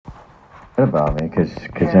about me because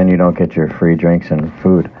then you don't get your free drinks and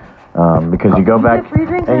food. Because you go back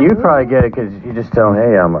and you probably get it because you just tell them,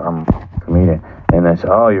 hey, I'm a comedian, and that's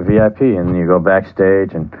you're VIP, and you go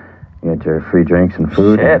backstage and you get your free drinks and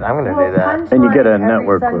food. Shit, I'm gonna do that. And you get a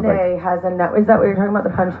network with Sunday has a net. Is that what you're talking about? The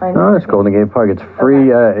Punchline? No, it's Golden Gate Park. It's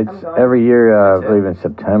free. It's every year, I believe in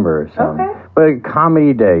September or something. Okay. But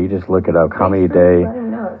Comedy Day, you just look it up. Comedy Day,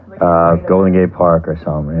 Golden Gate Park or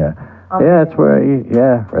something. Yeah, yeah, that's where.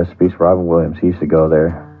 Recipes. Robin Williams. He used to go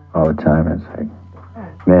there all the time. It's like,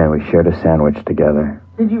 man, we shared a sandwich together.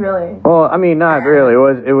 Did you really? Well, I mean, not really.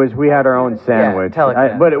 It was. We had our own sandwich.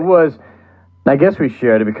 But it was. I guess we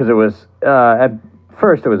shared it because it was. At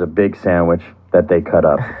first, it was a big sandwich that they cut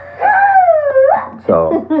up.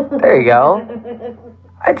 So there you go.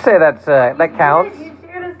 I'd say that counts. You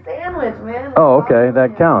shared a sandwich, man. Oh, okay,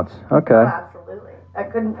 that counts. Okay. Oh, absolutely.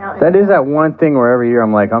 That couldn't count. That is that one thing where every year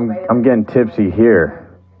I'm like, I'm getting tipsy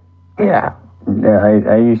here. Yeah. Yeah,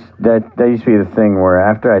 I used that used to be the thing where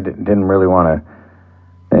after I didn't really want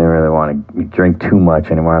to drink too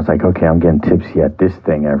much anymore. I was like, okay, I'm getting tipsy at this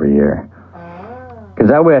thing every year. Because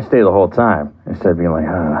that way I stay the whole time instead of being like,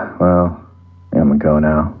 well, I'm gonna go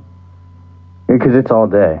now. Because it's all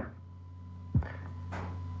day.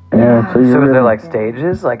 Yeah. So is there like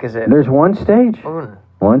stages? Like, is it? There's one stage.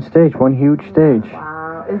 One stage, one huge stage.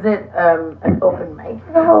 Wow. Is it an open mic?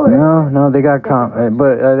 No, they got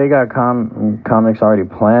comics already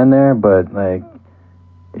planned there, but like.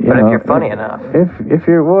 If you're funny enough. If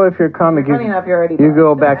you're a comic, you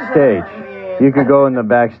go backstage. You could go in the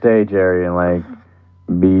backstage area and like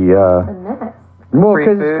be. Well,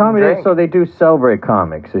 because it's comedy, so they do celebrate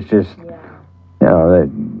comics. It's just,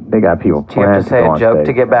 they got people planned. Do you have to say a joke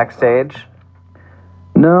to get backstage?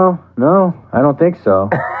 No, I don't think so.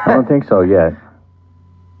 I don't think so yet.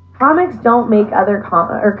 Comics don't make other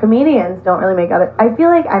comedians don't really make other. I feel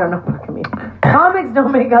like I don't know about comedians. Comics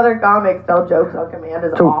don't make other comics tell jokes on command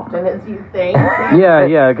as often as you think.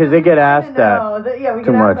 Yeah, because they get asked that. We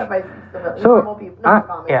too get much. asked that by normal people. Not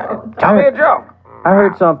comics. Tell me a joke. I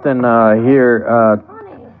heard something here.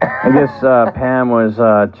 I guess Pam was.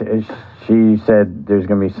 She said there's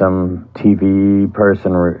gonna be some TV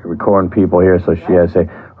person recording people here, so she had to say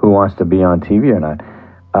who wants to be on TV or not.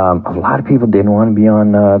 A lot of people didn't want to be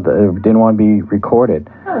on. Didn't want to be recorded.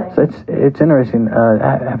 Really? So it's interesting.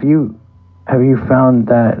 Have you found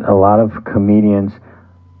that a lot of comedians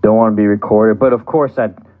don't want to be recorded? But of course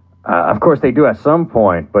they do at some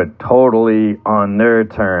point, but totally on their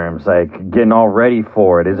terms, like getting all ready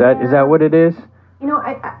for it. Is that what it is?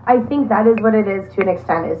 I think that is what it is to an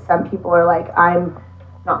extent. Is some people are like, I'm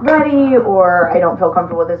not ready, or I don't feel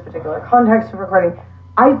comfortable with this particular context of recording.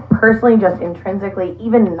 I personally just intrinsically,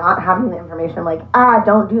 even not having the information, I'm like,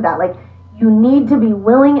 don't do that. Like, you need to be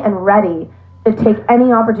willing and ready to take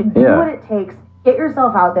any opportunity. Do what it takes. Get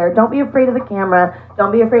yourself out there. Don't be afraid of the camera.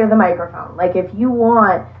 Don't be afraid of the microphone. Like, if you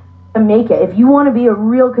want to make it, if you want to be a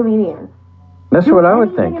real comedian, that's what I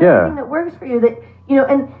would think. Anything that works for you. That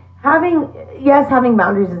and having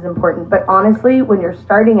boundaries is important. But honestly, when you're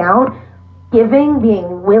starting out,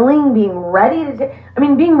 being willing, being ready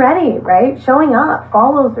being ready, right? Showing up,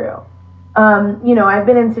 follow through. I've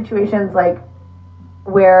been in situations like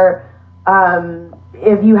where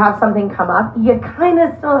if you have something come up, you kind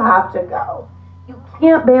of still have to go. You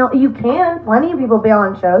can't bail. You can. Plenty of people bail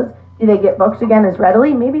on shows. Do they get booked again as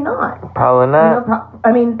readily? Maybe not. Probably not.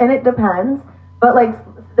 And it depends. But like,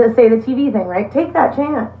 say the TV thing, right? Take that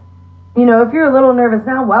chance. If you're a little nervous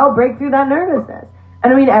now, break through that nervousness.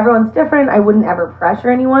 And everyone's different. I wouldn't ever pressure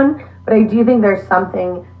anyone, but I do think there's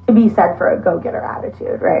something to be said for a go-getter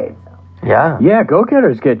attitude, right? So. Yeah. Yeah,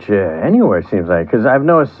 go-getters get you anywhere, it seems like. Because I've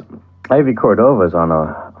noticed Ivy Cordova's on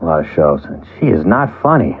a lot of shows, and she is not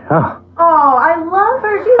funny. Oh, I love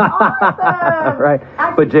her. She's awesome. Right.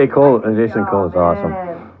 Actually, but Jason Cole is awesome.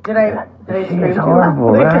 Did I scream She's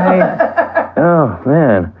horrible, right? Oh,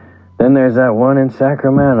 man. Then there's that one in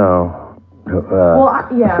Sacramento. I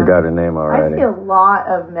forgot her name already. I see a lot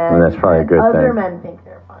of men. And that's probably a good thing. Other men think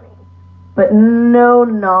they're funny, but no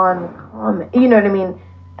non-comic. You know what I mean?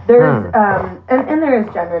 There's and there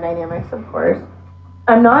is gender dynamics, of course.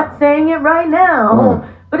 I'm not saying it right now,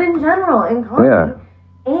 but in general, in comedy,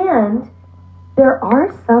 and there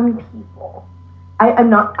are some people. I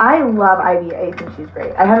love Ivy. I think she's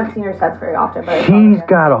great. I haven't seen her sets very often, but she's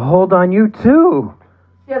got a hold on you too.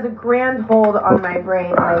 She has a grand hold on my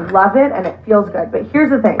brain, and I love it, and it feels good. But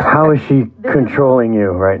here's the thing. How is she controlling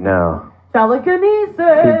you right now?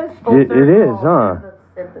 Telekinesis. It is, huh?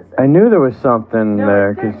 I knew there was something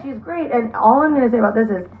there. She's great, and all I'm going to say about this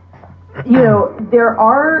is, there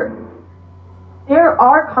are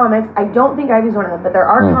comics. I don't think Ivy's one of them, but there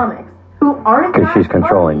are comics who who aren't Because she's that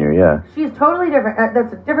controlling funny. you, yeah. She's totally different.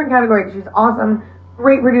 That's a different category. She's awesome,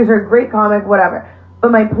 great producer, great comic, whatever.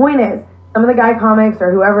 But my point is, some of the guy comics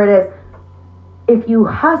or whoever it is, if you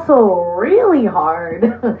hustle really hard,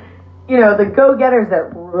 you know, the go-getters that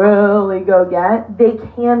really go get, they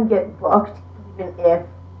can get booked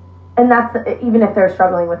and that's even if they're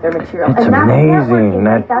struggling with their material. It's and that's amazing. networking,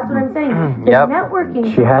 right? That's what I'm saying. The Yep.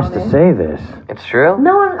 networking. She has to component- say this. It's true.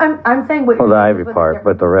 No, I'm saying what. Well, the you're saying Ivy is with part,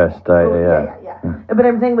 different- but the rest, yeah. But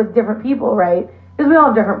I'm saying with different people, right? Because we all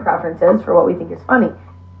have different preferences for what we think is funny.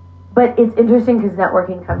 But it's interesting because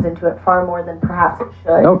networking comes into it far more than perhaps it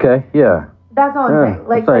should. Okay, yeah. That's all I'm Yeah, saying.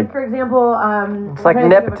 Like, it's like- for example, It's like I'm trying to think of a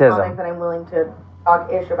nepotism. comic that I'm willing to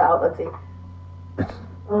talk ish about. Let's see.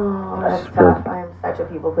 Oh, that's That's tough. good. I am such a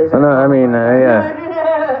people pleaser. No, I mean,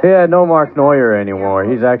 yeah. Yeah, no Mark Neuer anymore.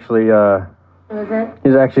 He's actually, Who is it?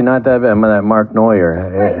 he's actually not that bad. That Mark Neuer.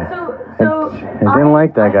 Right, so I didn't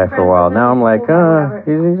like that guy for a while. Now I'm like,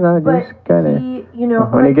 he's not, But he's kind of, he, you know,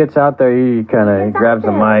 when he gets out there, he kind He of gets out grabs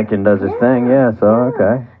the there. mic and does his thing. Yeah, so,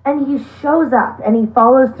 okay. And he shows up and he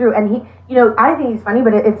follows through and he, you know, I think he's funny,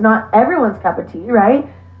 but it's not everyone's cup of tea, right?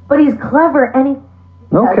 But he's clever and he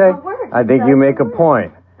does Okay. the work. I He think does you the make a work,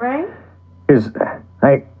 point. right? Because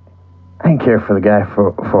I didn't care for the guy for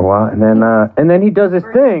a while. And then he does his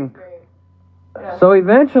thing. Yeah. So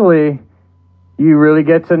eventually, you really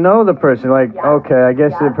get to know the person. Like, Yeah. okay, I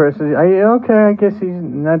guess Yeah. the person. I guess he's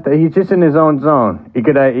not. He's just in his own zone. He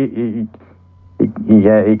could. He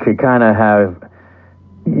could kind of have.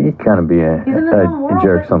 He kind of be He's in his own a world,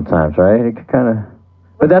 jerk but- sometimes, right? He could kind of.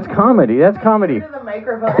 But that's comedy. That's comedy. Into the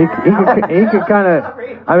microphone. He could kind of.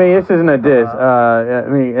 I mean, this isn't a diss. I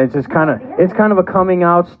mean, it's just kind of. It's kind of a coming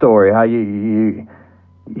out story. How you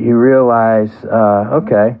realize,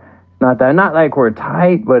 okay, not like we're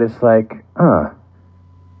tight, but it's like, not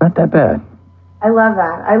that bad. I love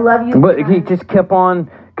that. I love you. But he just kept on,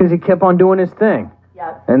 because he kept on doing his thing,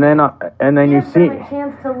 Yep. and then you Give see. them a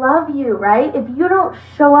chance to love you, right? If you don't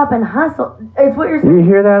show up and hustle, it's what you're saying. You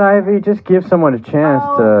hear that, Ivy? Just give someone a chance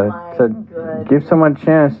Oh my to goodness. give someone a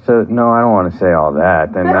chance to. No, I don't want to say all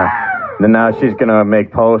that. Then now she's gonna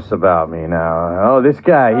make posts about me now. Oh, this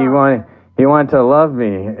guy, he wanted to love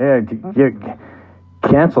me. Yeah,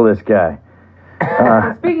 cancel this guy.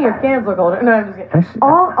 Speaking of cancel culture, no, I'm just kidding. Actually-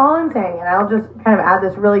 All I'm saying, and I'll just kind of add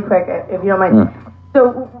this really quick, if you don't mind.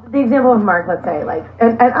 So the example of Mark, let's say, like,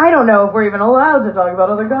 and I don't know if we're even allowed to talk about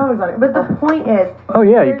other comics on it, but the point is. Oh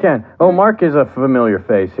yeah, you can. Oh, Mark is a familiar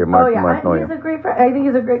face here. Mark He's Neuer. a great friend. I think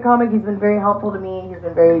he's a great comic. He's been very helpful to me. He's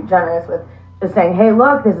been very generous with just saying, "Hey,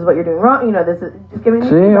 look, this is what you're doing wrong." You know, this is just giving me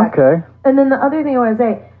See, feedback. okay. And then the other thing I want to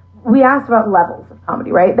say, we asked about levels of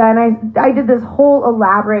comedy, right? And I did this whole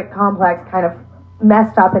elaborate, complex, kind of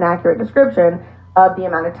messed up, inaccurate description of the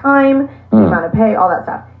amount of time, the amount of pay, all that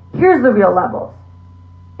stuff. Here's the real levels.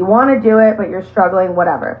 You want to do it, but you're struggling,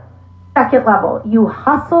 whatever. Second level, you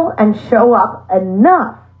hustle and show up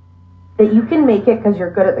enough that you can make it because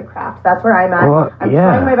you're good at the craft. That's where I'm at. Well, I'm yeah.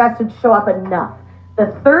 trying my best to show up enough. The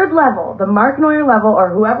third level, the Mark Neuer level, or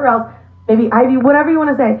whoever else, maybe Ivy, whatever you want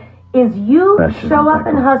to say, is you That shouldn't show up be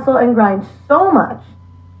and cool. hustle and grind so much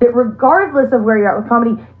that regardless of where you're at with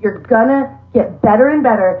comedy, you're gonna get better and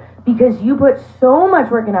better because you put so much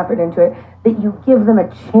work and effort into it that you give them a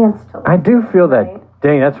chance to. I do feel that. Right.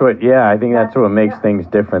 Dang, that's what. Yeah, I think that's what makes things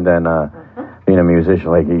different than being a musician.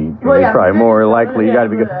 Like he's probably more likely. You got to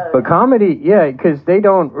be good. But comedy, yeah, because they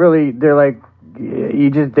don't really. They're like,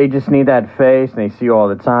 they just need that face, and they see you all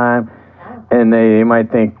the time, and they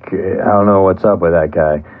might think, I don't know what's up with that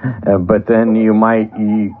guy, but then you might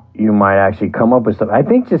actually come up with stuff. I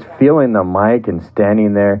think just feeling the mic and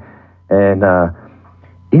standing there, and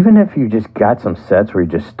even if you just got some sets where you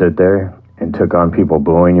just stood there and took on people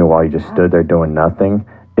booing you while you just stood there doing nothing,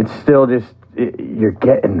 it's still just, you're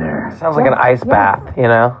getting there. Sounds like an ice bath, you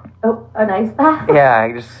know? Oh, a nice bath? Yeah,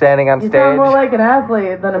 you're just standing on You stage. sound more like an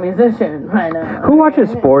athlete than a musician right now. Who watches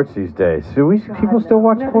sports these days? Do people still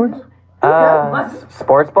watch sports?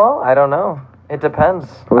 Sports ball? I don't know. It depends.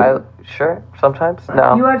 Sure, sometimes.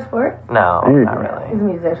 No. You watch sports? No, Dude. not He's a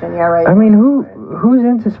really. musician, yeah, right. I mean, who's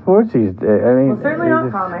into sports these days? I mean, Well, certainly not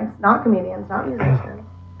it's- comics, not comedians, not musicians.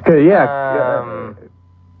 'cause, yeah.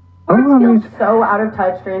 Sports I feels mean, so out of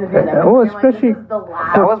touch during the pandemic. well, You're like, especially- this is the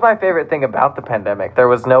last. That was my favorite thing about the pandemic. There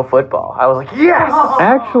was no football. I was like, yes!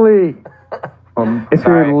 Actually, if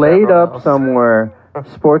Sorry, you're laid everyone up else. somewhere,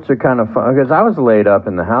 sports are kind of fun. Because I was laid up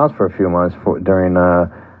in the house for a few months during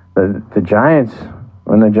the Giants.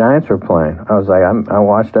 when the Giants were playing. I was like, I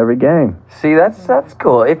watched every game. See, that's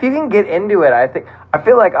cool. If you can get into it, I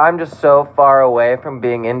feel like I'm just so far away from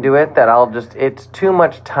being into it that it's too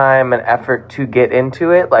much time and effort to get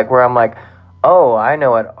into it. Like where I'm like, oh, I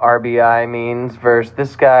know what RBI means versus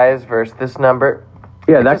this guy's versus this number.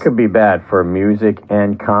 Yeah, that could be bad for music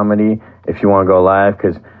and comedy if you want to go live,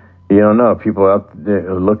 because you don't know, people up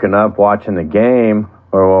there looking up, watching the game,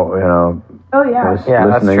 or Oh yeah. Yeah,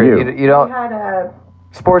 that's listening true. to You don't. We had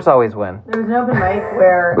Sports always win. there was an open mic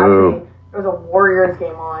where actually there was a Warriors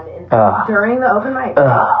game on during the open mic.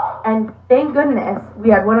 And thank goodness we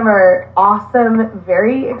had one of our awesome,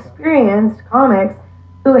 very experienced comics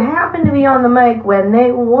who happened to be on the mic when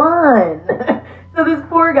they won. So this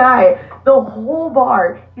poor guy, the whole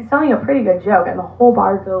bar, he's telling a pretty good joke, and the whole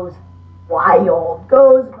bar goes wild,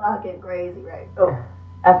 goes fucking crazy, right? Oh,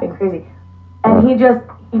 effing crazy. And he just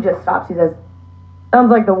stops. He says, sounds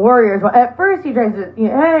like the Warriors. Well, at first he tries to,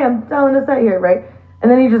 hey, I'm telling us that here, right? And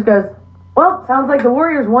then he just goes, well, sounds like the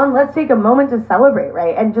Warriors won. Let's take a moment to celebrate,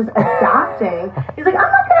 right? And just adapting. He's like, I'm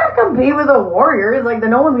not going to compete with the Warriors. Like,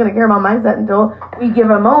 no one's going to care about my set until we give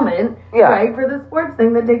a moment, right, for the sports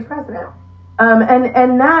thing that takes precedent.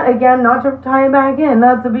 And that, again, not to tie it back in,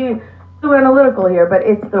 not to be too analytical here, but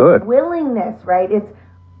it's the willingness, right? It's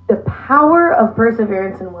the power of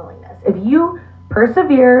perseverance and willingness. If you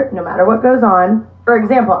persevere, no matter what goes on, for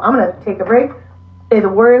example, I'm going to take a break, say the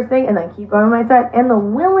Warriors thing, and then keep going with my set, and the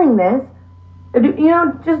willingness to do,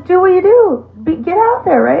 just do what you do. Get out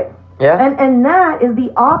there, right? Yeah. And that is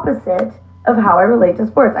the opposite of how I relate to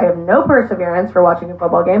sports. I have no perseverance for watching a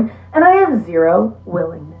football game, and I have zero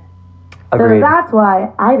willingness. Agreed. So that's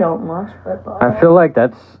why I don't watch football. I feel like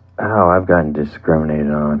that's how I've gotten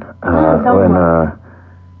discriminated on. When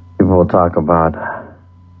people will talk about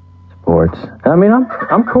sports. I mean,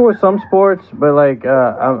 I'm cool with some sports, but like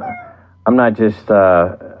I'm not just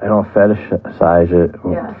I don't fetishize it.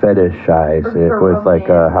 Fetishize it with like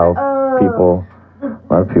how people, a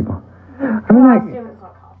lot of people. I mean,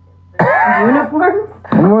 uniforms?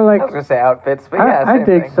 I'm more like I was gonna say outfits, but yeah, I same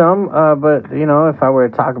dig thing. some, but if I were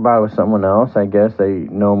to talk about it with someone else, I guess they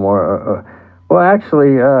know more. Well,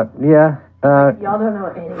 actually, yeah. Y'all don't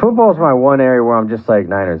know anything. Football's my one area where I'm just like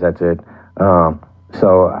Niners. That's it.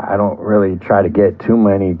 So I don't really try to get too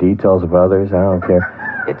many details of others. I don't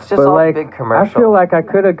care. It's just all like, big commercial. I feel like I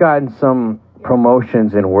could have gotten some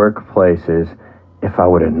promotions in workplaces if I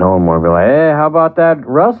would have known more. Be like, hey, how about that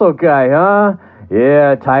Russell guy, huh?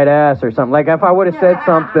 Yeah, tight ass or something. Like if I would have said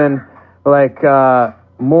something like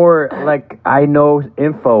more like I know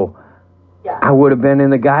info, I would have been in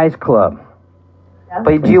the guys club.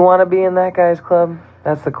 But do you want to be in that guy's club?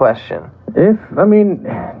 That's the question.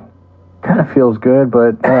 Kind of feels good,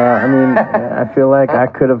 but I feel like I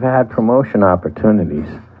could have had promotion opportunities.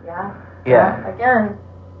 Yeah. Again,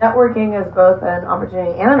 networking is both an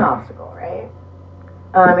opportunity and an obstacle, right?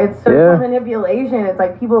 It's social manipulation. It's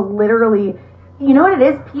like people literally, you know what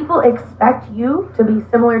it is? People expect you to be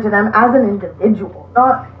similar to them as an individual,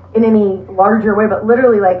 not in any larger way, but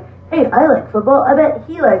literally like, hey, I like football. I bet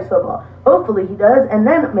he likes football. Hopefully he does, and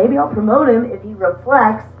then maybe I'll promote him if he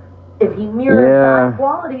reflects, if he mirrors my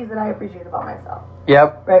qualities that I appreciate about myself.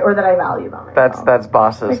 Yep. Right, or that I value about myself. That's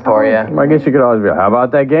bosses for you. I guess you could always be like, how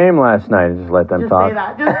about that game last night? And just let them talk. Say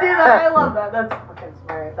that. Just do that. I love that. That's fucking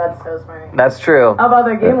smart. That's so smart. That's true. How about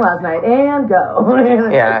that game last night? And go.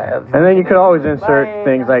 Yeah. And then you could always insert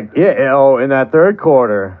things like, in that third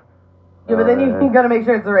quarter. Yeah, but then you got to make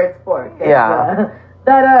sure it's the right sport. Yeah.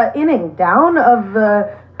 That inning down of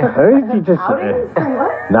the You just, outings?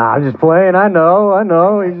 What? Nah, I'm just playing. I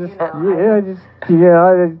know. He's just,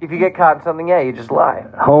 If you get caught in something, you just lie.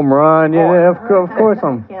 home run. Yeah, of course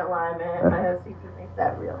I'm. I can't lie, man. My OCD makes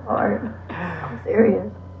that real hard. I'm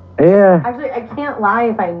serious. Yeah. Actually, I can't lie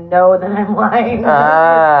if I know that I'm lying.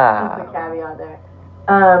 Ah. That's a caveat there.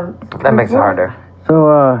 That makes it harder. So,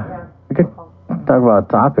 we could talk about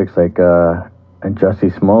topics like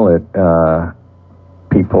Jussie Smollett,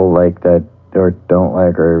 people like that or don't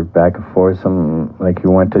like or back and forth. Some like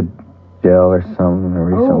you went to jail or something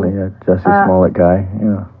recently. Jussie Smollett guy.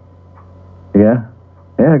 Yeah,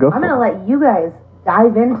 go. I'm gonna let you guys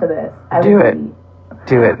dive into this. Do it.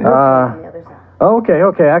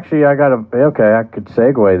 Okay. Actually, I could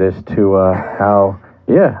segue this to how.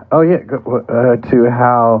 To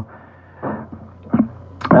how.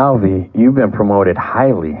 Alvy, you've been promoted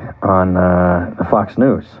highly on Fox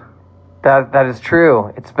News. That is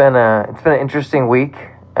true. It's been an interesting week.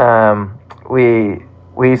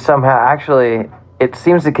 We somehow actually it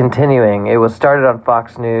seems to continuing. It was started on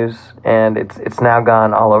Fox News and it's now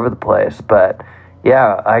gone all over the place. But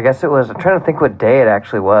yeah, I guess it was. I'm trying to think what day it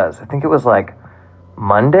actually was. I think it was like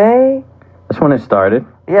Monday. That's when it started.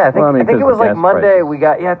 Yeah, I think Well, I mean, I think it 'cause was the like gas Monday.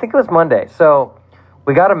 prices. I think it was Monday. So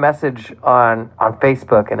we got a message on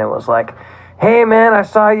Facebook, and it was like, "Hey man, I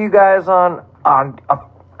saw you guys on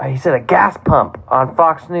he said a gas pump on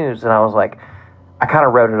Fox News," and I was like, I kind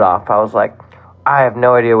of wrote it off. I was like, I have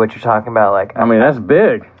no idea what you're talking about. Like, I mean, that's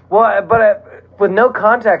big. well, but with no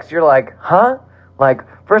context, you're like, huh? Like,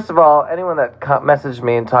 first of all, anyone that messaged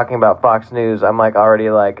me and talking about Fox News, I'm like already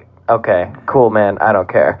like, okay, cool, man, I don't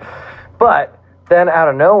care. But then out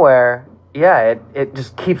of nowhere, yeah, it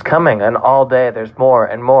just keeps coming, and all day there's more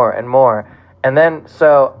and more and more. And then,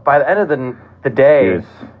 so by the end of the day,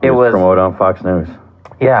 He was promoted on Fox News.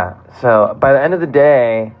 yeah. So by the end of the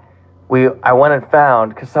day, I went and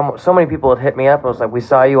found, because so many people had hit me up and was like, we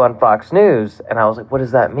saw you on Fox News, and I was like, what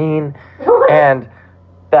does that mean? And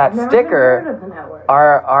that Never sticker, heard of the network.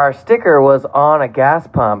 our sticker was on a gas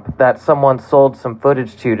pump that someone sold some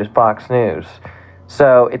footage to Fox News.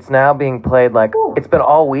 So it's now being played like, it's been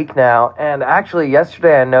all week now. And actually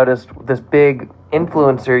yesterday I noticed this big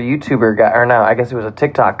influencer YouTuber guy, or no, I guess it was a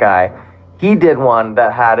TikTok guy. He did one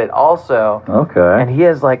that had it also. Okay. And he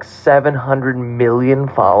has like 700 million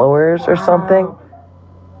followers or something.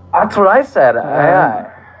 That's what I said.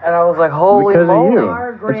 And I was like, holy Because of moly.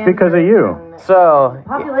 you. It's because of you. So,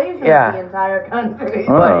 Population yeah. of the entire country.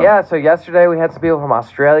 Oh. But yeah, so yesterday we had some people from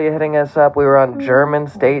Australia hitting us up. We were on German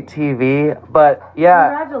state TV. But yeah,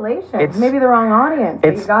 Congratulations. Maybe the wrong audience.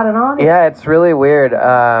 But you got an audience. yeah, it's really weird.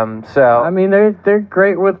 So I mean, they're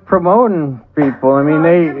great with promoting people. I mean,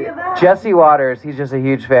 I'll give you they. that. Jesse Waters, he's just a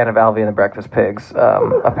huge fan of Alvy and the Breakfast Pigs,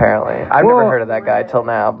 apparently. I've never Well- heard of that guy till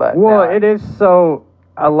now, but Well, now it is so.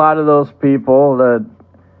 A lot of those people that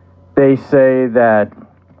they say that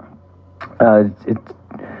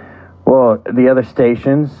the other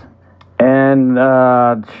stations and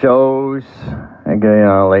shows,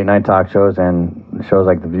 late night talk shows and shows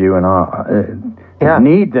like The View and all,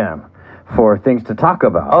 need them for things to talk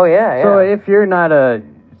about. Oh, yeah. So if you're not a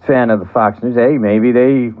fan of the Fox News, hey, maybe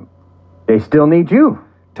they still need you.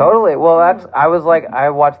 Totally. Well, I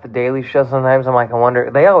watch the Daily Show sometimes. I'm like, I wonder.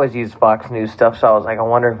 They always use Fox News stuff, so I was like, I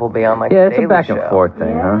wonder if we'll be on like Yeah, the it's Daily a back Show. and forth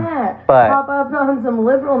thing, huh? Yeah. But- Pop up on some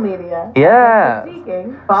liberal media. Yeah.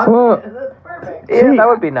 Critiquing Fox Well- News. That's perfect. Yeah, See, that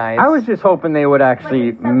would be nice. I was just hoping they would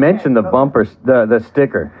actually Like it's mention the separate. bumper, the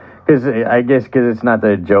sticker, because I guess because it's not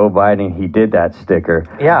the Joe Biden, he did that sticker.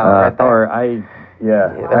 Yeah, right there.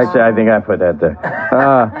 Actually, I think I put that there.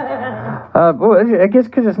 Well, I guess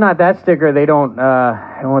because it's not that sticker, they don't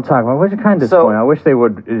want to talk about. What's kind of So- point? I wish they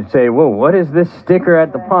would say, "Whoa, what is this sticker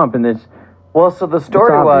at the pump?" And this. Well, so the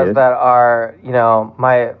story was obvious. that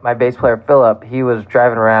my bass player Philip, he was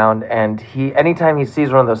driving around, and anytime he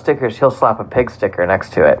sees one of those stickers, he'll slap a pig sticker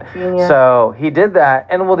next to it. Genius. So he did that.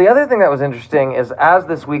 And well, the other thing that was interesting is as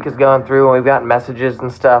this week is going through, and we've gotten messages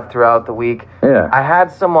and stuff throughout the week, Yeah. I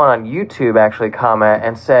had someone on YouTube actually comment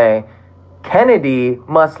and say, Kennedy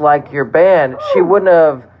must like your band. She wouldn't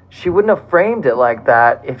have framed it like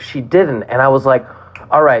that if she didn't. And I was like,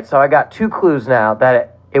 all right, so I got two clues now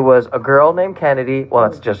that it was a girl named Kennedy. Well,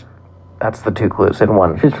 that's the two clues in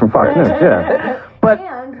one. She's from Fox News, yeah. But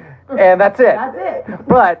and that's it. That's it.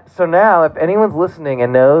 But so now, if anyone's listening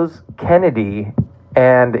and knows Kennedy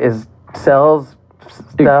and sells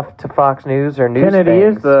stuff to Fox News or news Kennedy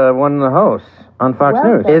things, is the one of the hosts on Fox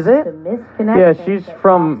News. Is it? The misconnection Yeah, she's to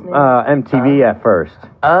from Fox News. MTV at first.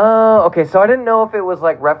 Oh, okay. So I didn't know if it was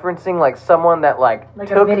like referencing like someone that like Like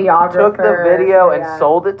a took videographer, the video and yeah.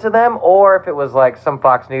 sold it to them, or if it was like some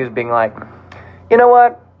Fox News being like, you know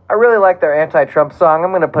what? I really like their anti-Trump song.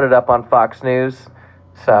 I'm going to put it up on Fox News.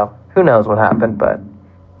 So who knows what happened, but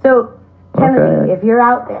So, Kennedy, Okay. if you're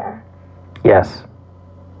out there, yes,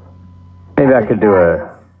 Maybe I could do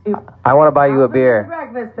I want to buy you a The beer.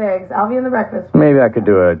 breakfast pigs. I'll be in the breakfast. maybe I could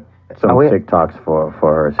do some Are we- TikToks for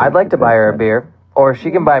her. I'd like to buy her a beer, or she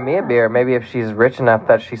can buy me a beer. Maybe if she's rich enough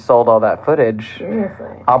that she sold all that footage,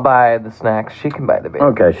 Seriously. I'll buy the snacks. She can buy the beer.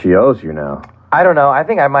 Okay, she owes you now. I don't know. I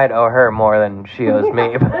think I might owe her more than she owes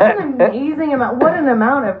me. That's an amazing amount. What an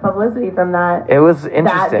amount of publicity from that. It was That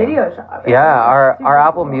interesting. video shop. Yeah, our Super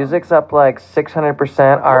Apple cool. Music's up like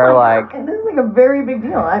 600%. Our like And this is like a very big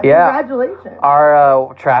deal. Yeah. Congratulations.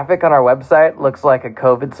 our traffic on our website looks like a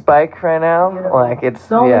COVID spike right now. Beautiful. Like it's It's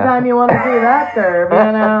the only yeah, time you want to see that curve,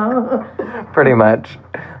 you know. pretty much.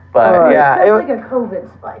 But Alright. yeah, That's it like a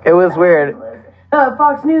COVID spike. it was weird.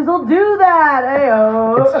 Fox News will do that.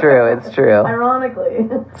 Ayo. It's true. It's true. Ironically.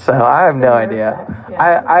 So I have no idea.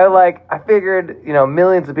 Yeah. I figured,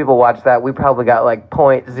 millions of people watch that. We probably got like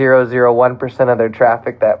 0.001% of their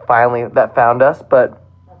traffic that found us. But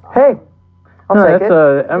hey, I'll No, take that's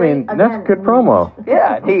it. that's good promo.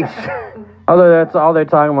 Yeah, niche. Although that's all they're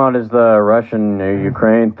talking about is the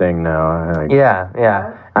Russian-Ukraine thing now. Yeah.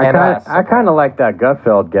 I kind of like that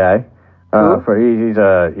Gutfeld guy. Who? He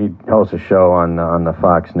hosts a show on the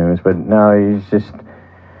Fox News, but now he's just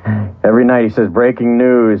every night he says breaking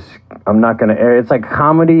news. I'm not going to air. It's like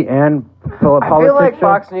comedy and politics. I feel like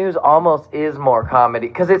Fox News almost is more comedy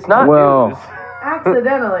because it's not news.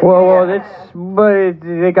 Accidentally.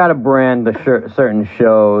 They got to brand the certain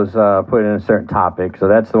shows, put in a certain topic. So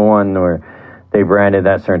that's the one where they branded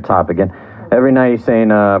that certain topic. And every night he's saying,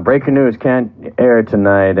 breaking news can't air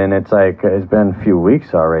tonight. And it's like, it's been a few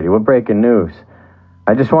weeks already. What breaking news?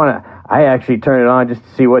 I actually turn it on just to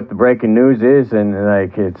see what the breaking news is. And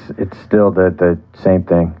like, it's still the same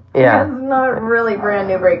thing. Yeah. It's not really brand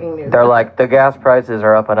new breaking news. They're like, the gas prices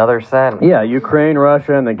are up another cent. Yeah, Ukraine,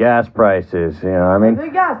 Russia, and the gas prices. You know, I mean, the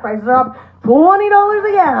gas prices are up $20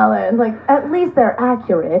 a gallon. Like, at least they're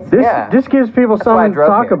accurate. This gives people something to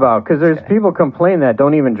talk about because there's people complain that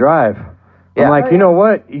don't even drive. Yeah. I'm like, you know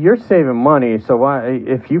what? You're saving money, so why?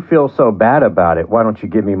 If you feel so bad about it, why don't you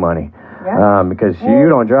give me money? Yeah. Because you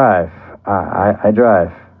don't drive. I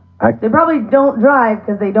drive. They probably don't drive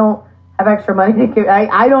because they don't have extra money to give.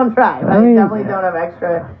 I don't drive. I definitely don't have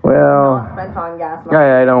extra spent on gas money.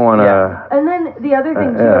 I don't want to. Yeah. And then the other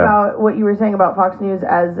thing, too, about what you were saying about Fox News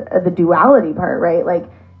as the duality part, right? Like,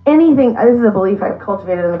 anything, this is a belief I've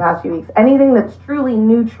cultivated in the past few weeks, anything that's truly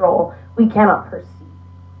neutral, we cannot perceive.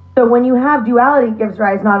 So when you have duality, it gives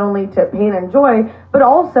rise not only to pain and joy, but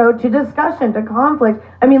also to discussion, to conflict.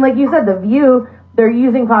 I mean, like you said, The View, they're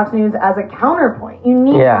using Fox News as a counterpoint. You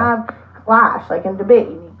need to have clash, like in debate,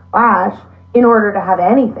 you need clash in order to have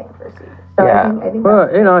anything perceived. So I think well,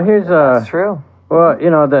 you know, here's that's true. Well, you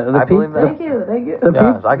know, the I believe that. Thank you.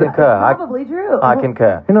 I concur. Probably true. I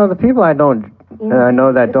concur. You know, the people I know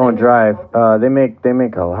that don't drive, they make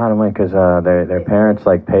a lot of money because their parents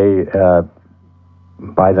like buy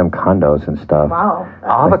them condos and stuff. Wow.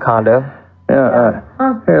 I'll have a condo. Yeah.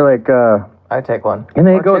 They're like. I take one. And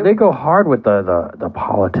they go hard with the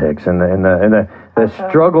politics and the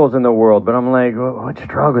struggles in the world. But I'm like, what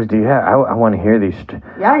struggles do you have? I want to hear these.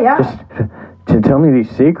 Just to tell me these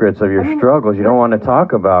secrets of your struggles you don't want to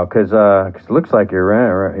talk about because it looks like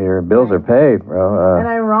your bills are paid, bro. And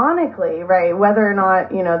ironically, right, whether or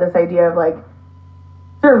not, you know, this idea of like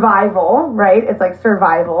survival, right? It's like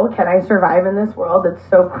survival. Can I survive in this world that's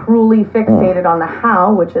so cruelly fixated on the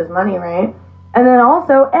how, which is money, right? And then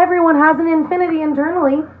also, everyone has an infinity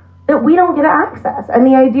internally that we don't get to access. And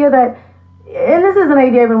the idea that, and this is an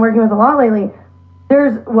idea I've been working with a lot lately,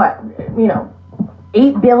 there's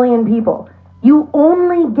 8 billion people. You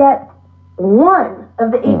only get one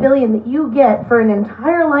of the 8 billion that you get for an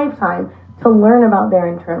entire lifetime to learn about their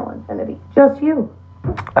internal infinity. Just you.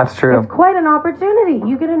 That's true. It's quite an opportunity.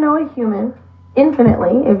 You get to know a human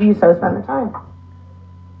infinitely if you so spend the time.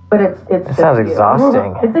 But it sounds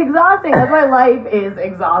exhausting. It's exhausting. That's why life is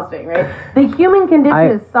exhausting, right? The human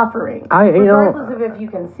condition is suffering, regardless of if you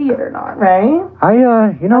can see it or not, right?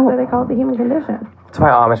 That's why they call it the human condition. That's why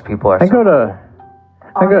Amish people are.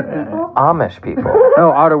 Amish people.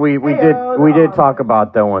 No, Otter. We did talk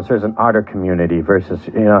about that once. There's an Otter community versus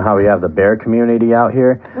how we have the bear community out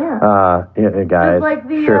here. Yeah. Guys, like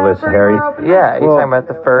the, shirtless, hairy. Yeah, you're talking about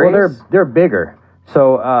the furries. Well, they're bigger.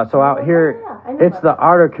 So out here, it's the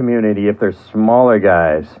Otter community if they're smaller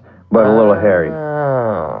guys, but a little hairy.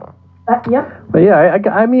 Oh. Yep. But yeah, I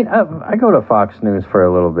go to Fox News for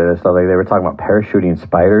a little bit of stuff. Like they were talking about parachuting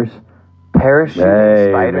spiders.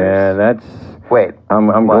 Parachuting spiders? Man, that's... Wait.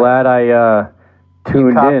 I'm glad I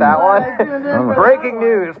tuned in. That one? Breaking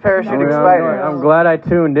news, parachuting spiders. I'm glad I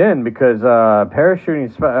tuned in because parachuting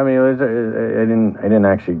spiders... I mean, I didn't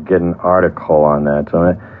actually get an article on that, so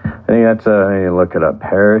I think that's I need to look it up.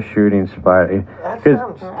 Parachuting spider.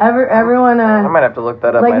 Everyone. I might have to look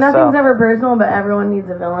that up like myself. Nothing's ever personal, but everyone needs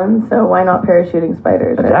a villain. So why not parachuting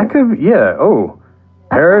spiders? Right? That could,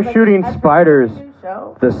 parachuting spiders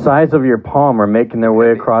the size of your palm are making their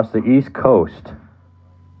way across the East Coast.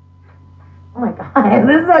 Oh my god,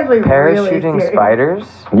 this is actually parachuting really spiders.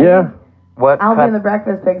 Yeah. What? Alvin and the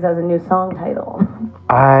Breakfast Pigs has a new song title.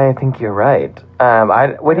 I think you're right.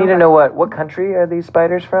 We need to know what country are these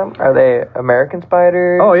spiders from? Are they American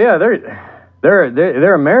spiders? Oh yeah,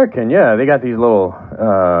 they're American. Yeah, they got these little.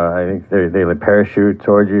 I think they like parachute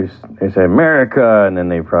towards you. They say America, and then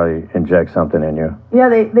they probably inject something in you. Yeah,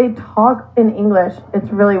 they talk in English. It's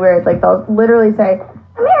really weird. Like they'll literally say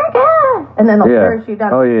America, and then they'll parachute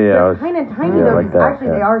down. Oh yeah, They're kind of tiny though. Like that, actually,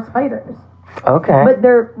 they are spiders. Okay. But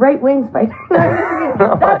they're right-wing spiders.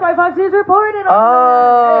 That's why Fox News reported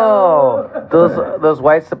on those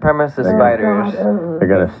white supremacist spiders. They're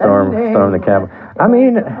gonna storm the Capitol. I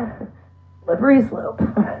mean, slippery slope.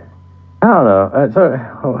 I don't know. So,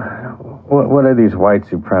 what are these white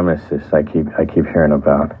supremacists I keep hearing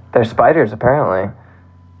about? They're spiders, apparently.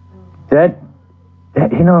 That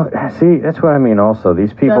see, that's what I mean. Also,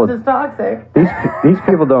 these people, Just as toxic. these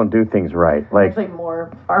people don't do things right. Like Actually,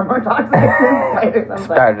 far more toxic than spiders. I'm sorry.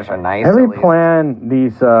 Spiders are nice. every at least. plan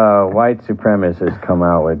these white supremacists come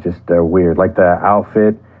out with, just they're weird. Like the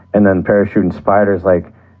outfit, and then parachuting spiders. Like,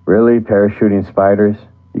 really, parachuting spiders?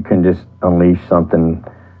 You can just unleash something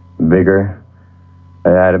bigger. It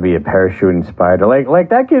had to be a parachuting spider. Like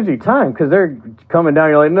that gives you time because they're coming down.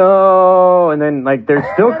 You're like, no, and then like they're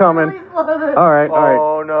still coming. Really slow to- All right.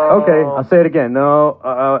 Oh no. Okay, I'll say it again. No,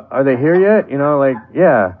 are they here yet? Like,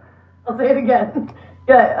 yeah. I'll say it again.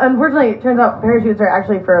 Yeah, unfortunately, it turns out parachutes are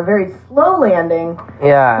actually for a very slow landing.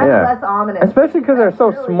 Yeah. Kind Yeah. of less ominous. Especially because they're so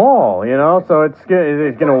Really- small, so it's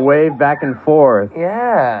gonna wave back and forth.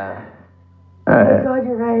 Yeah. Oh my God,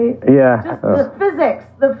 you're right. Yeah. Just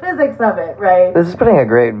the physics of it, right? This is putting a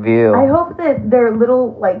great view. I hope that they're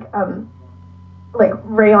little like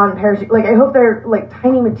rayon parachute. Like I hope they're like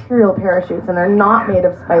tiny material parachutes and they're not made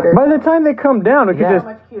of spiders. By the time they come down, we Yeah. could So just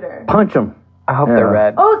much cuter. punch them. I hope Yeah. they're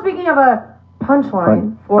red. Oh, speaking of a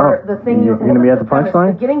punchline for Oh, the thing you're what gonna be was at the premise?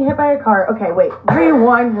 punchline? Getting hit by a car. Okay, wait.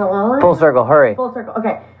 Rewind. Full circle, hurry. Full circle.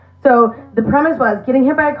 Okay. So the premise was getting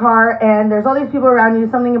hit by a car, and there's all these people around you,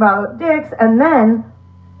 something about dicks, and then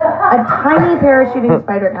a tiny parachuting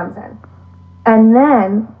spider comes in. And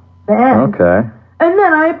then the end. Okay. And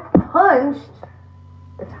then I punched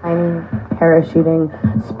the tiny parachuting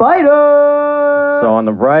spider. So on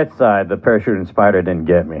the bright side, the parachuting spider didn't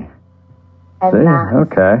get me. and See? that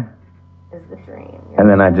Okay. is the dream. And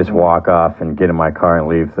then I just walk off and get in my car and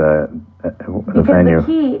leave the Because venue. the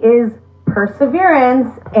key is perseverance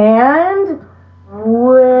and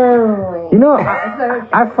willing.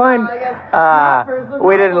 I find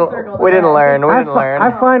We didn't learn.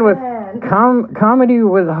 I find with comedy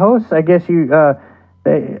with hosts, I guess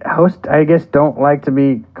hosts, I guess, don't like to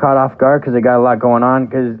be caught off guard because they got a lot going on.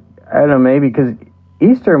 Because I don't know, maybe because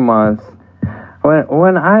Easter month,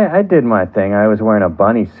 when I did my thing, I was wearing a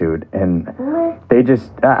bunny suit, and they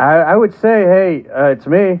just I would say, hey, it's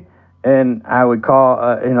me, and I would call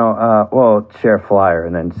share a flyer,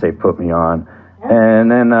 and then say put me on. And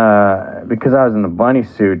then, because I was in the bunny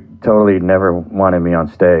suit, totally never wanted me on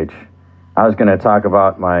stage. I was going to talk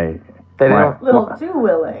about They didn't. little too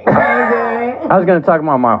willing. Okay. I was going to talk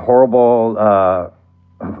about my horrible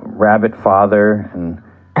rabbit father and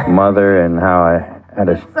mother and how I had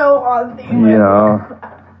a, So on theme.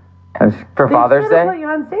 For Father's They Day? put you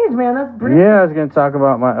on stage, man. That's brilliant. yeah, I was going to talk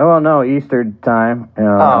about Easter time.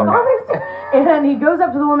 Oh. Father's Day. And he goes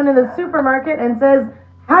up to the woman in the supermarket and says,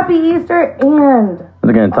 "Happy Easter," and I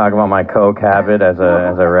was going to talk about my coke habit as a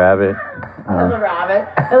rabbit. as a rabbit.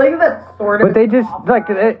 I like that sort of. But they just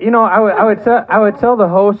I would tell the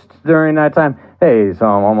host during that time, hey, so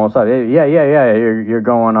I'm almost up. Yeah, you're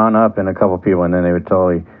going on up in a couple people, and then they would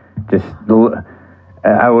totally just.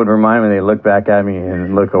 I would remind them, they look back at me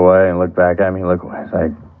and look away, and look back at me and look away. It's like,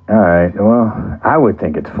 all right, well, I would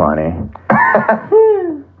think it's funny.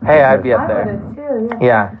 Hey, I'd be up I there. would too.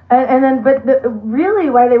 Yeah. Yeah. And then, but really,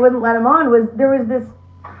 why they wouldn't let him on was there was this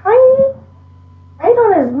tiny, right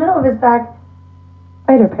on his middle of his back,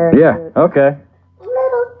 spider parachute. Yeah. Okay.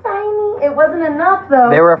 Little tiny. It wasn't enough though.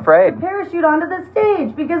 They were afraid. to parachute onto the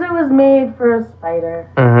stage because it was made for a spider.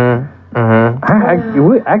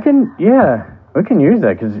 I can. Yeah. We can use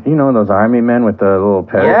that because those army men with the little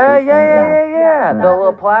parachutes. Yeah. The That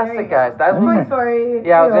little was plastic very guys. That was Toy Story.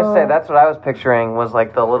 Yeah, I was gonna say that's what I was picturing was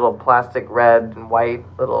like the little plastic red and white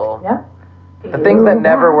little. Yep. The things that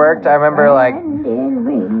never worked. I remember like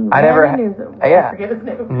I never. Yeah.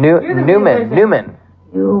 Newman.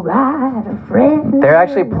 You got a friend. They're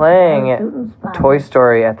actually playing Toy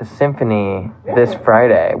Story at the Symphony this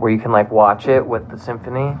Friday, where you can like watch it with the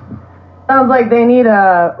symphony. Sounds like they need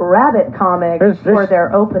a rabbit comic There's- for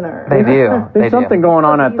their opener. They do. There's something going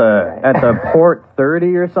on at the Port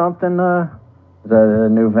 30 or something. Is that a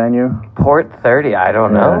new venue? Port 30. I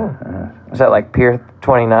don't know. Is that like Pier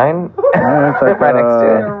 29? It's like, Right next to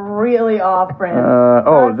it. They're really off brand.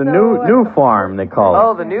 the new farm they call it.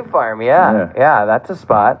 Oh, the new farm. Yeah, that's a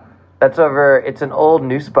spot. That's over. It's an old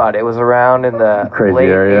new spot. It was around in the Crazy late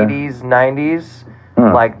area. 80s, 90s.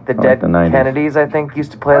 Huh. Like the I like dead the 90s. Kennedys, I think,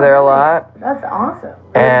 used to play there a lot. That's awesome.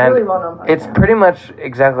 And really well known. it's pretty much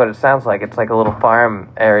exactly what it sounds like. It's like a little farm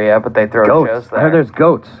area, but they throw shows Goats. I there. heard there's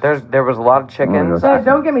goats. There was a lot of chickens. Oh,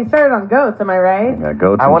 Don't get me started on goats. Am I right? Yeah,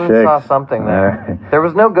 goats I and went and chicks. saw something there. Alright. There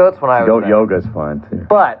was no goats when I was Goat there. yoga's fun too.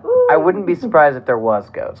 But I wouldn't be surprised if there was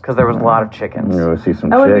goats, because there was a lot of chickens. You go see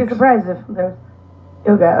some I wouldn't be chicks. surprised if there was.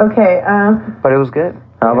 Yoga. Okay. but it was good.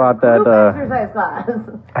 How about Group that? exercise class.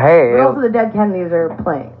 Hey, But also the Dead Kennedys are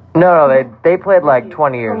playing. no, they played like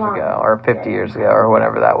 20 years ago or 50 years ago or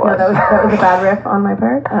whatever that No, was. that was a bad riff on my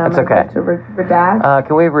part. That's I'd okay. like to redact.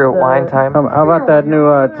 Can we rewind time? How about that new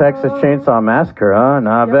Texas Chainsaw Massacre? Huh?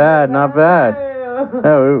 Not bad. Not bad.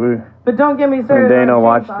 Oh, But don't get me me started. and Dana on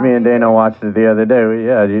watched. Chainsaw Me and Dana watched it the other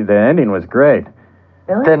day. The ending was great.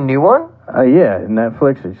 Really? The new one? Yeah,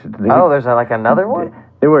 Netflix. Oh, there's like another one?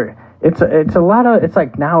 They were. It's a lot of. It's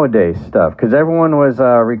like nowadays stuff because everyone was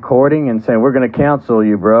recording and saying we're gonna cancel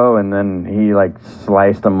you, bro, and then he like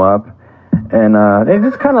sliced them up, and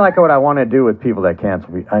it's kind of like what I want to do with people that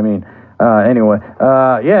cancel me. I mean, anyway,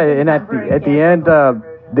 yeah, and at the end,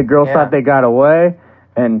 the girls Yeah. thought they got away,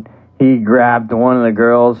 and he grabbed one of the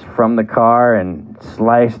girls from the car and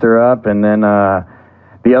sliced her up, and then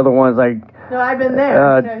the other one's like. No, I've been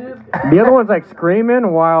there. The other one's like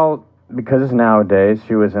screaming while, because it's nowadays,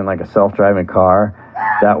 she was in like a self-driving car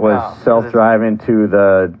that was Oh, self-driving to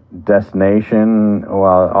the destination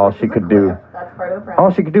while all she could do That's part of the all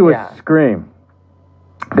problem. she could do was Yeah. scream.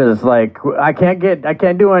 Because it's like, I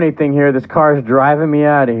can't do anything here. This car's driving me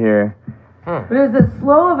out of here. But it was as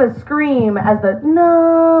slow of a scream as the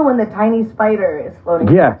no when the tiny spider is floating.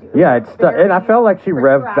 Yeah, towards you. yeah, it's and I felt like she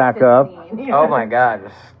revved back Protracted up. scene. Oh my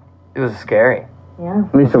god. It was scary. Yeah.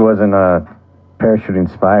 At least it wasn't a parachuting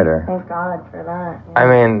spider. Thank God for that. I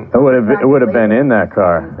mean, It would have been in that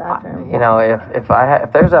car. you know,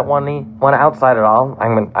 if there's that one outside at all,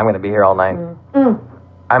 I'm gonna be here all night.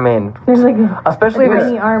 I mean, There's like especially a if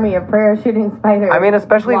tiny it's, army of parachuting spiders. I mean,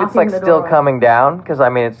 especially if it's like blocking the still doorway. coming down, because I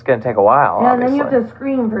mean, it's gonna take a while. Yeah, and then you obviously. have to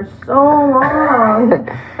scream for so long.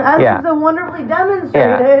 As Yeah. was so wonderfully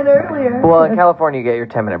demonstrated earlier. Well, in California, you get your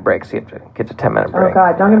 10-minute breaks. You have to get your 10-minute Oh break.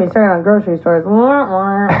 God, don't get me started on grocery stores.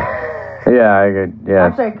 Yeah, I could. Yeah,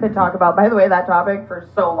 Actually, I could talk about, by the way, that topic for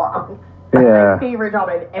so long. yeah. My favorite job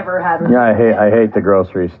I've ever had. Was Yeah, I hate the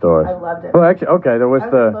grocery stores. I loved it. Well, actually, okay, there was I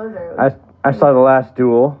was the. closer. I saw The Last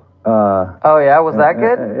Duel. Oh yeah, was that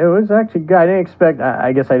good? It was actually good. I didn't expect.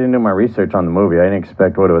 I guess I didn't do my research on the movie. I didn't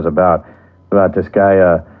expect what it was about. About this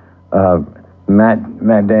guy,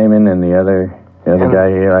 Matt Damon, and the other And guy.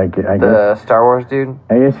 I The guess. Star Wars dude.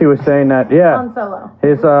 I guess he was saying that. Yeah, Han Solo.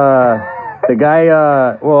 his the guy.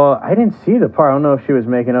 Well, I didn't see the part. I don't know if she was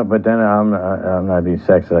making up, but then I'm not being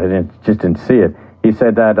sexist. I didn't see it. He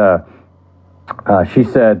said that. She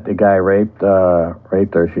said the guy raped her.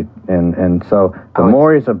 And so the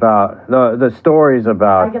more is about the stories I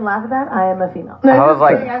about. can laugh at that. I am a female. I was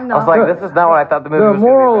like, I'm I was not. like, this is not what I thought the movie The was. gonna be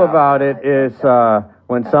moral about. about it is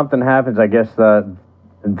when something happens, I guess the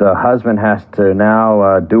husband has to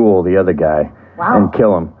now duel the other guy Wow. and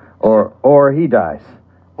kill him, or he dies.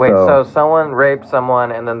 Wait, so someone raped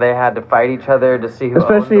someone, and then they had to fight each other to see who.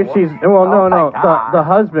 especially owned if the she's woman? well, Oh my God. the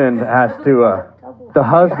husband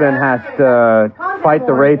has to fight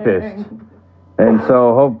the rapist, and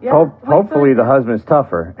so hopefully the husband's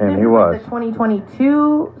tougher, and This he is was. like the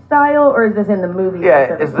 2022 style, or is this in the movie? Yeah,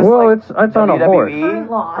 specifically? is this Well, like it's on a horse. WWE? Current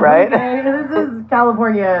law, right? Okay, this is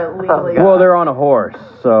California legally. Well, they're on a horse,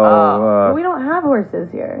 so But we don't have horses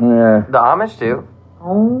here. yeah. The Amish do.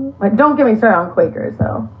 Oh, but don't get me started on Quakers,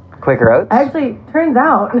 though. Quaker Oats. Actually, turns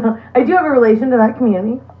out I do have a relation to that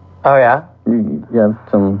community. Oh yeah. You have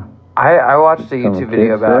some. I watched a Some YouTube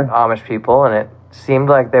video kids about there? Amish people, and it seemed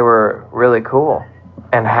like they were really cool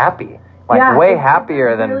and happy. Like Yeah, way it's happier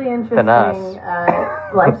a really than interesting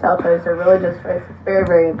us. lifestyle choice or religious choice. It's very,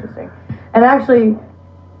 very interesting. And actually,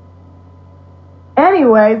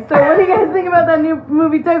 anyway, so what do you guys think about that new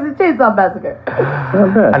movie, Texas Chainsaw Massacre?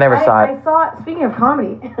 Not bad. I never saw it. I saw, speaking of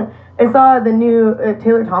comedy, I saw the new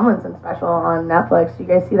Taylor Tomlinson special on Netflix. You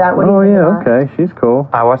guys see that? What do Oh you yeah, think of that? okay, she's cool.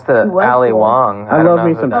 I watched the was Ali cool. Wong. I don't love know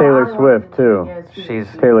me who some that- Taylor Oh, Swift, too. yes, She's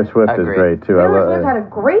Taylor Swift is Agreed. great too. I Taylor love Swift had a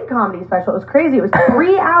great comedy special. It was crazy. It was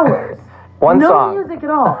 3 hours. One no song. music at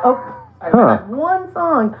all. Oh, sorry, Huh. one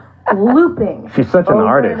song looping. She's such an over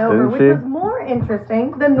artist, and over, isn't which she? was more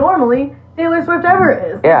interesting than normally Taylor Swift ever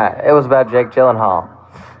is. Yeah, it was about Jake Gyllenhaal.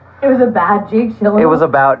 It was about Jake Gyllenhaal. It was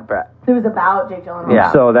about Brett. It was about Jake Gyllenhaal.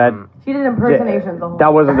 Yeah. So that She did impersonations the whole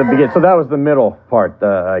that wasn't the beginning. So that was the middle part,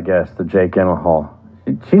 I guess, the Jake Gyllenhaal.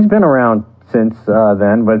 She's been around since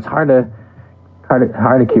then, but it's hard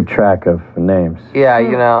to keep track of names. Yeah,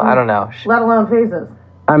 you know, I don't know. let alone faces.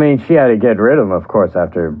 I mean, she had to get rid of him, of course,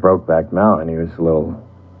 after Brokeback Mountain. He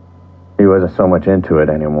wasn't so much into it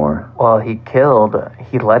anymore. Well, he killed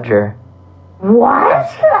Heath Ledger. What?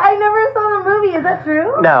 I never saw the movie. Is that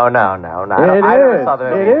true? No. I never saw the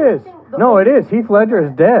movie. It is. No, it is. Heath Ledger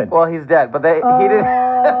is dead. Well, he's dead, but he didn't.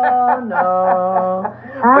 Oh no!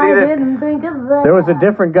 I he did- didn't think of that. There was a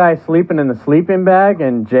different guy sleeping in the sleeping bag,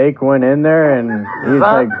 and Jake went in there, and he's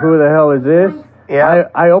like, "Who the hell is this?" Yeah.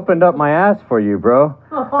 I opened up my ass for you, bro.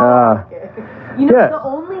 Okay. You know, yeah. the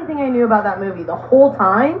only thing I knew about that movie the whole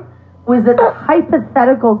time was that the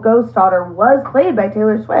hypothetical ghost daughter was played by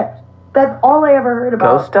Taylor Swift. That's all I ever heard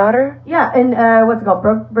about. Ghost daughter? Yeah, and what's it called?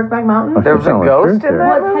 Brokeback Mountain? There was a Telling the ghost truth in there. Well,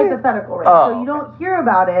 that it's movie? hypothetical, right? Oh. So you don't hear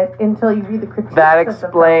about it until you read the critiques. That of the film.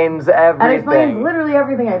 explains everything. That explains literally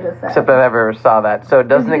everything I just said. Except I never saw that, so it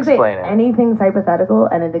doesn't You can say explain it. Anything's hypothetical,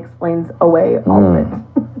 and it explains away all of it.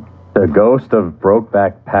 The ghost of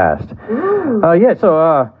Brokeback Past. Ooh. Yeah.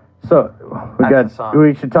 So we That's a song.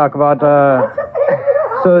 we should talk about.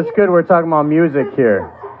 So it's good. We're talking about music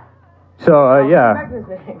here. So yeah.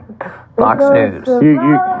 Fox News.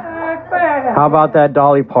 How about that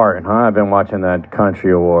Dolly Parton? Huh? I've been watching that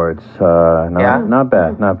country awards. Yeah? Not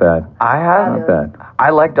bad. Not bad. I have. Not bad. I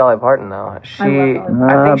like Dolly Parton though. She, love Dolly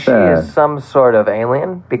I Not think she bad. is some sort of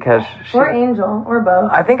alien because she. Or Angel, or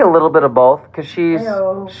both. I think a little bit of both because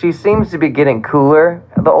Ew. she seems to be getting cooler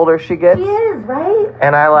the older she gets. She is, right?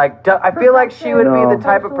 And I feel like she would No. be the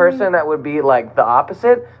type of person that would be like the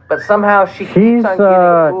opposite, but somehow she keeps She's on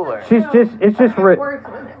getting cooler. she's just it's just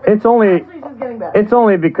it's only Actually, she's getting better. it's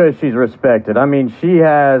only because she's respected. I mean, she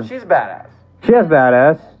has She's She has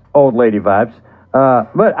badass old lady vibes.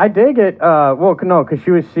 But I dig it. Well, no, because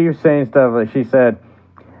she was saying stuff. Like she said,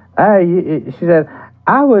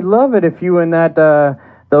 I would love it if you and that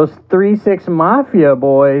those 3-6 Mafia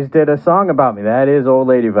boys did a song about me. That is old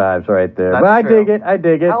lady vibes right there. That's but I true. dig it. I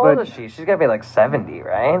dig it. How but old is she? She's got to be like 70,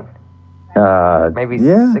 right? Maybe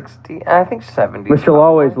yeah. 60. I think 70. But she'll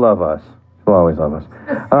always love us. She'll always love us.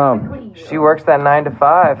 Specifically you. She works that 9 to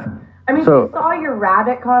 5. I mean, so- she saw your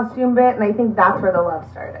rabbit costume bit, and I think that's where the love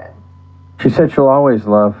started. She said she'll always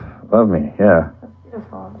love me. Yeah. That's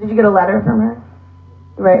beautiful. Did you get a letter from her?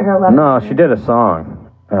 You write her a letter? No, she did a song.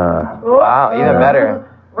 Wow, even better.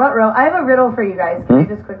 Ruh-roh. I have a riddle for you guys. Can I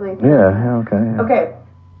just quickly? Yeah. Okay. Yeah. Okay.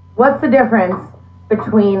 What's the difference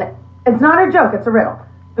between? It's not a joke. It's a riddle.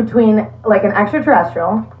 Between like an extraterrestrial,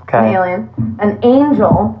 an Okay. alien, an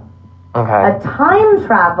angel, Okay. a time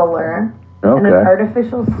traveler, and an Okay.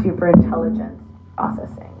 artificial superintelligence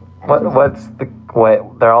processing.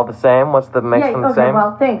 They're all the same? What's the makes them the okay, same?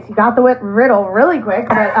 well, thanks. You got the riddle really quick,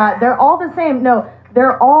 but they're all the same. No,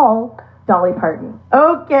 they're all Dolly Parton.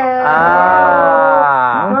 Okay.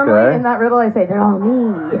 Ah. Normally Okay. in that riddle I say they're all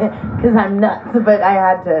me because I'm nuts, but I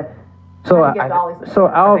had to. So, I get Dolly's so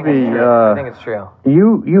I think it's true. I Alvy, think it's true.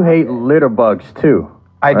 you hate litter bugs too.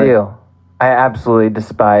 I Right. do. I absolutely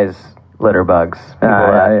despise litter bugs. People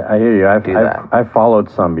that I hear you. do that. I've followed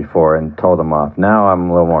some before and told them off. Now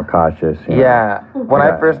I'm a little more cautious. you know. Yeah. When Yeah.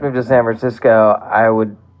 I first moved to San Francisco, I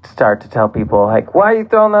would start to tell people, like, why are you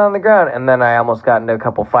throwing that on the ground? And then I almost got into a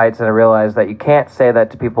couple fights, and I realized that you can't say that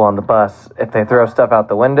to people on the bus if they throw stuff out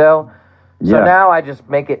the window. So Yeah. now I just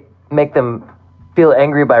make them feel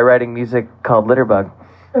angry by writing music called Litter Bug.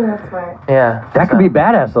 That's smart. Yeah. That could be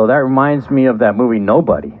badass though. That reminds me of that movie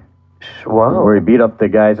Nobody, Whoa. where he beat up the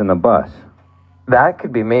guys in the bus. That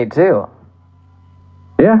could be me, too.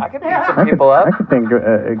 Yeah. I could beat some people up. I could think.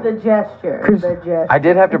 The gesture. 'Cause The gesture. I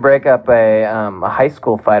did have to break up a high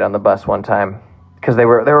school fight on the bus one time because they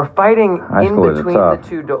were fighting High in school is between the tough.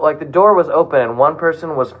 two like the door was open and one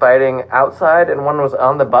person was fighting outside and one was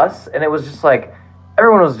on the bus, and it was just like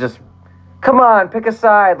everyone was just, come on, pick a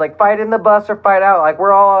side, like fight in the bus or fight out, like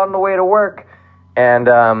we're all on the way to work. And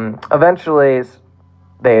eventually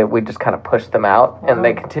we just kind of pushed them out and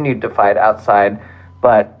they continued to fight outside,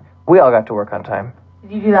 but we all got to work on time.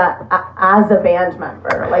 Did you do that as a band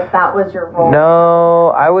member? Like that was your role? No,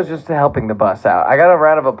 I was just helping the bus out. I got a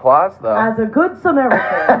round of applause though. As a good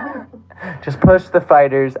Samaritan. Just push the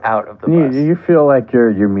fighters out of the bus. Do you feel like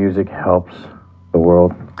your music helps the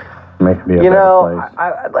world? Make it be a You better know, place?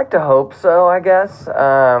 I'd like to hope so, I guess.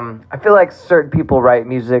 I feel like certain people write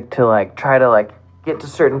music to like try to like get to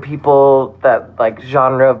certain people, that like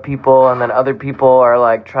genre of people, and then other people are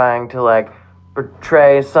like trying to like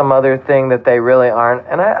portray some other thing that they really aren't.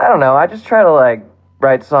 And I don't know, I just try to like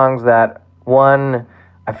write songs that, one,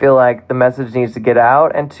 I feel like the message needs to get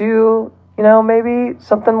out, and two, you know, maybe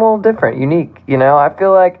something a little different, unique. You know, I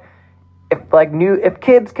feel like if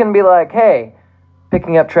kids can be like, hey,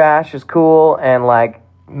 picking up trash is cool, and like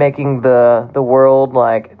making the world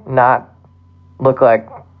like not look like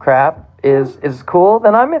crap is cool,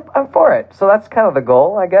 then I'm for it. So that's kind of the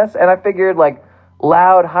goal, I guess. And I figured like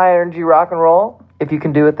loud, high energy rock and roll, if you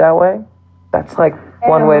can do it that way, that's like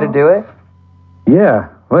one way to do it. Yeah.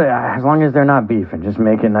 Well, as long as they're not beefing, just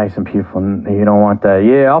make it nice and peaceful. You don't want that.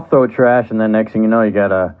 Yeah, I'll throw trash, and then next thing you know, you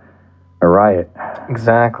got a a riot.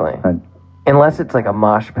 Exactly. Uh, Unless it's like a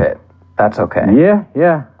mosh pit. That's okay.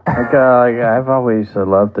 Yeah. Like, I've always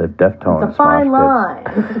loved the Deftones. It's a fine mosh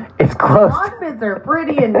pits. line. It's close. Mosh pits are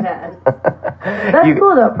pretty intense. That's You-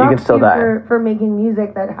 cool though. you Props can still to die. for making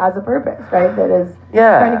music that has a purpose, right? That is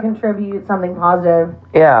Yeah. trying to contribute something positive.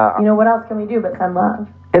 Yeah. You know, what else can we do but send love?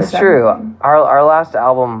 It's That's true. everything. Our last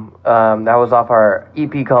album, that was off our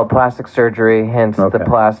EP called Plastic Surgery, hence the Okay.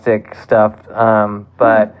 plastic stuff.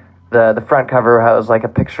 But the front cover was like a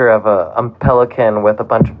picture of a pelican with a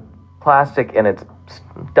bunch of plastic in its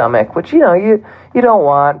stomach, which you don't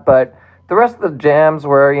want. But the rest of the jams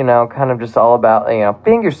were kind of just all about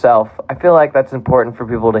being yourself. I feel like that's important for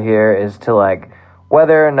people to hear, is to like,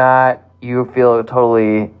 whether or not you feel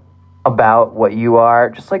totally about what you are,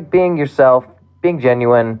 just like being yourself, being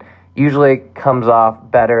genuine usually comes off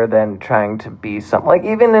better than trying to be something. Like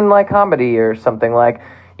even in like comedy or something, like,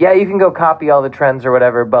 yeah, you can go copy all the trends or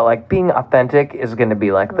whatever, but like being authentic is going to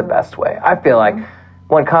be like the best way. I feel like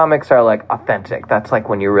when comics are like authentic, that's like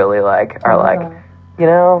when you really like are like,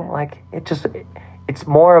 like it's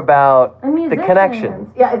more about And the musicians.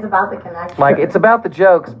 connection. Yeah, it's about the connection. Like it's about the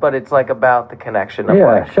jokes, but it's like about the connection of Yeah,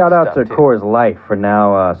 like shout out to stuff, too. Coors Light for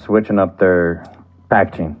now switching up their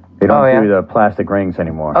packaging. They don't Oh, yeah? do the plastic rings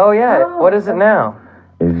anymore. Oh yeah, Oh, what is it now?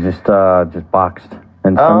 It's just boxed,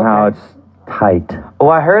 and Oh, somehow okay. it's tight.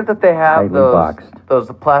 Well, I heard that they have Tightly boxed.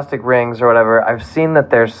 those plastic rings or whatever. I've seen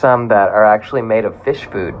that there's some that are actually made of fish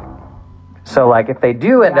food. So like if they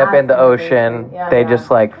do end up in the That's ocean, interesting. Yeah, they yeah.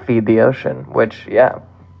 just like feed the ocean, which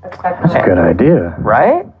That's a good idea.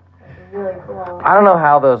 right? Really cool. I don't know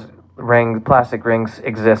how those plastic rings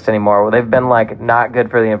exist anymore. They've been like not good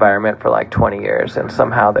for the environment for like 20 years, and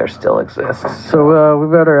somehow there still exists. So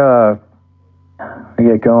we better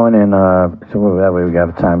get going, and so that way we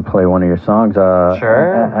got time to play one of your songs.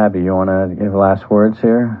 Sure. Abby, you want to give last words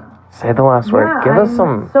here? Say the last word. Yeah, Give us I'm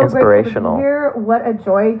some so inspirational. grateful to be here. What a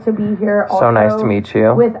joy to be here. So nice to meet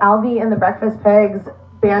you. With Alvy and the Breakfast Pigs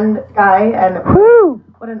band guy, and Woo!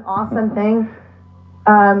 what an awesome thing.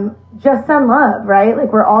 Just send love, right?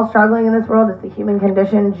 Like we're all struggling in this world. It's the human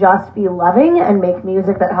condition. Just be loving and make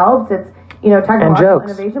music that helps. It's technological jokes.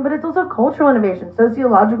 innovation, but it's also cultural innovation,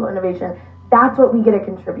 sociological innovation. That's what we get to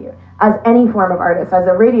contribute as any form of artist, as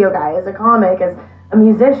a radio guy, as a comic, as a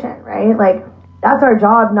musician, right? Like that's our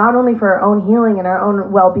job, not only for our own healing and our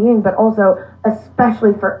own well-being, but also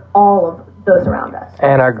especially for all of those around us.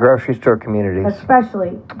 And our grocery store communities.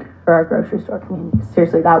 Especially for our grocery store community.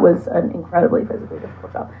 Seriously, that was an incredibly physically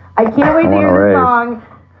difficult job. I can't wait to hear wanna the raise. song.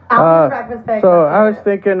 Alvy Breakfast Pigs. So I was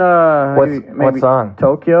thinking, What song?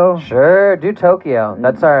 Tokyo. Sure, do Tokyo.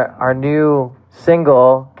 That's our new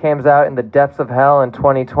single. Came out in the depths of hell in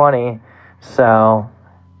 2020. So,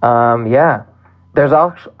 yeah. There's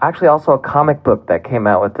actually also a comic book that came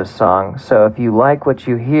out with this song. So if you like what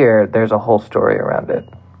you hear, there's a whole story around it.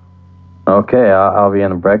 Okay, I'll be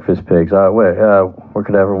in the Breakfast Pigs. Where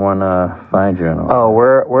could everyone find you? And all? Oh,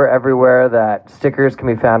 we're everywhere that stickers can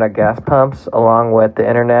be found at gas pumps, along with the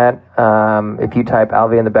internet. If you type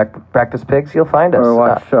Alvy and the Breakfast Pigs, you'll find us. Or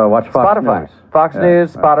watch Fox Spotify. News. Fox Yeah,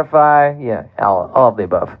 News, all right. Spotify, yeah, all of the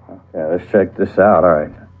above. Yeah, let's check this out. All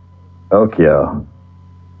right. Tokyo.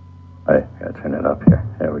 Hey, gotta turn it up here.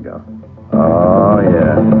 There we go. Oh,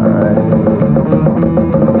 yeah. All right.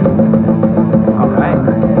 All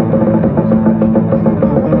right.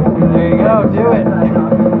 There you go. Do it.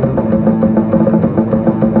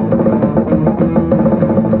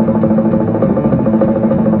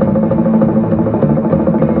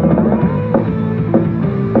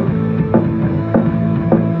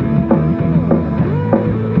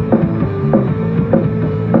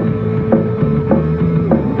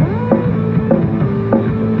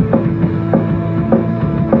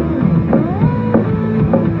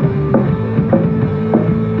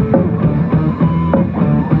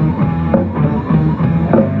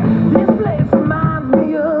 This place reminds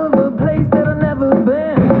me of a place that I've never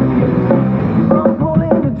been. From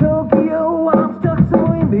Poland to Tokyo, I'm stuck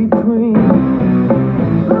somewhere in between.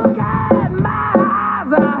 Look at my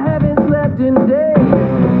eyes, I haven't slept in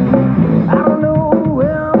days. I don't know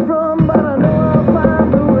where I'm from, but I know I'll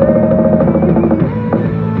find a way.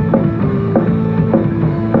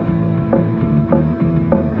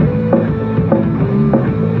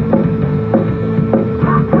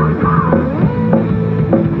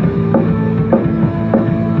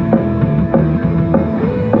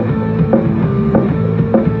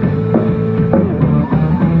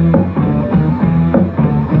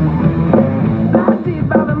 Blinded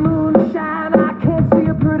by the moonshine, I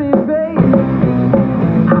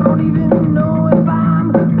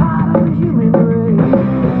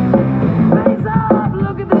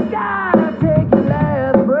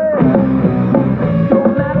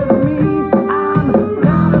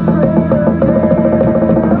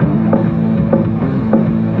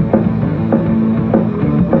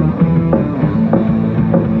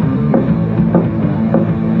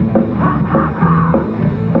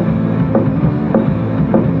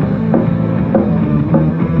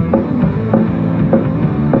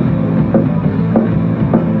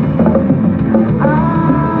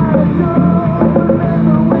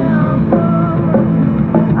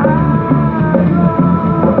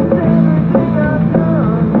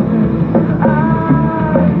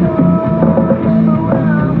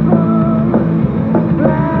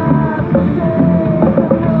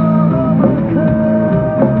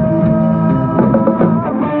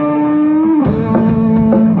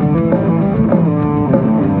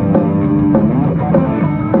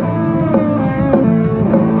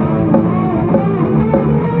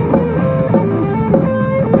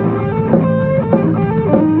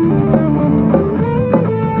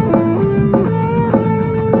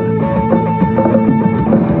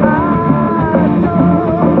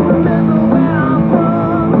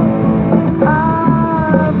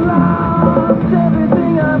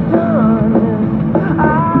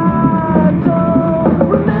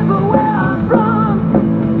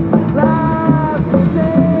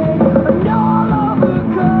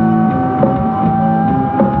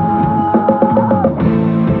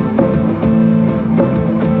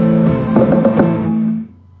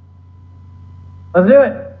Let's do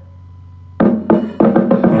it.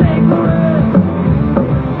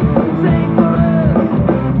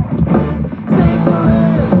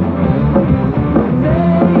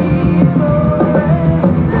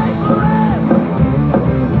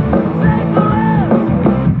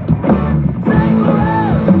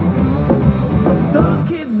 Those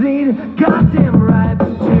kids need goddamn rights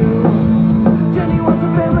too. Jenny wants a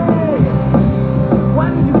family. Why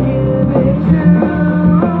did you give it to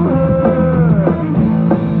her?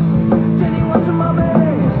 Jenny wants a mommy.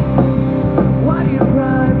 Why do you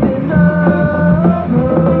pride this on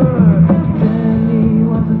her? Jenny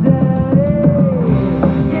wants a daddy.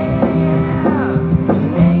 Yeah,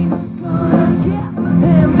 ain't gonna get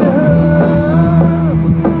him to her.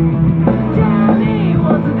 Jenny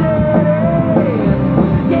wants a daddy.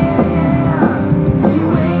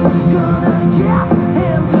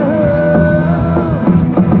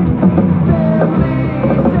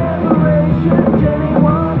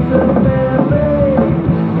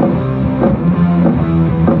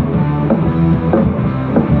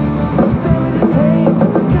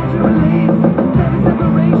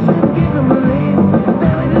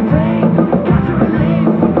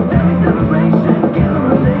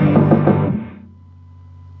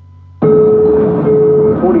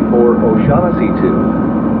 O'Shaughnessy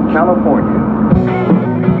 2, California.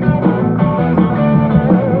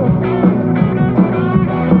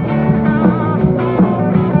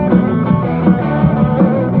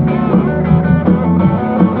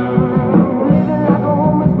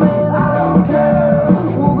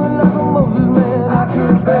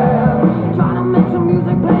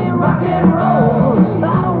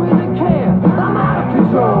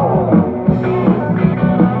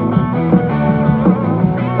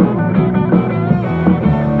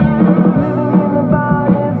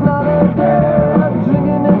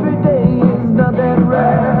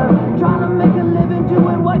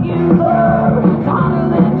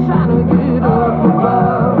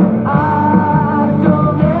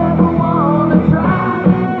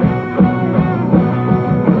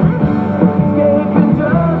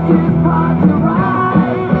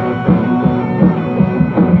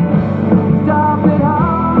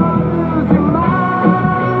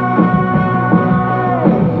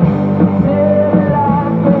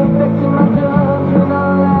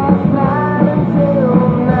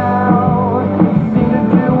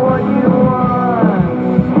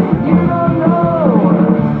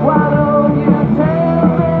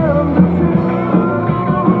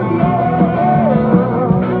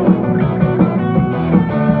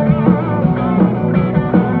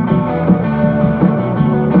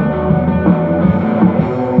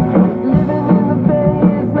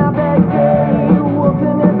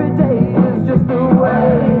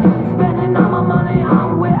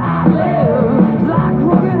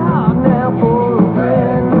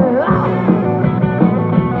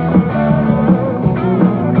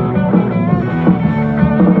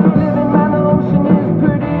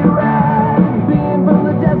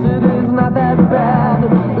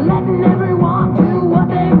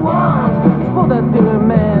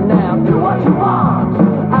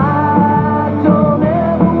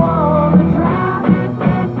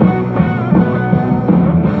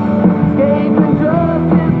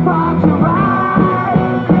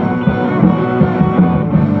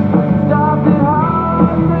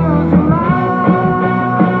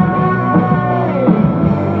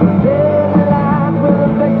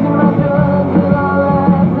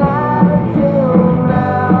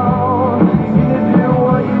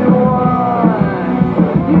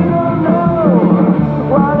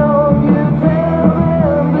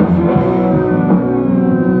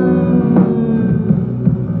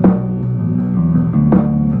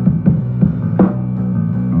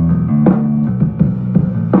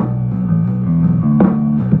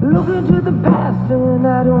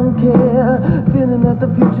 I don't care. Feeling that the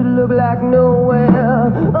future look like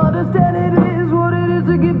nowhere. Understand it is what it is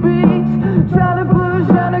to get beat. Trying to push,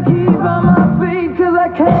 trying to keep on my feet, 'cause I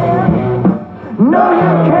can't. No, you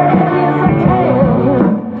can't.